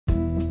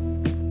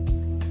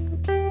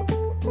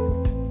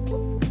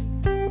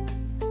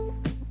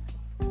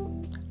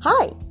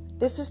Hi,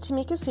 this is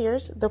Tamika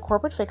Sears, the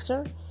Corporate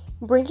Fixer,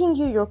 bringing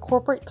you your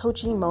corporate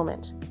coaching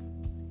moment.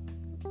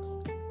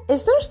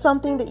 Is there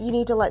something that you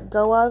need to let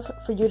go of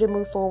for you to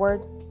move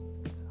forward?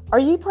 Are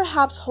you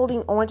perhaps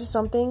holding on to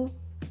something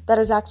that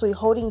is actually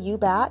holding you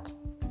back?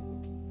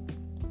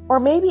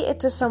 Or maybe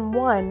it's a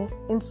someone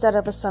instead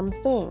of a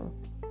something.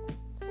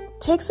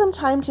 Take some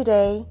time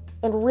today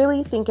and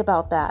really think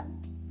about that.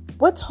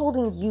 What's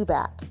holding you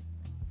back?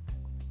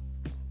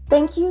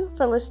 Thank you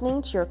for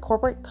listening to your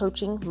corporate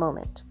coaching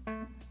moment.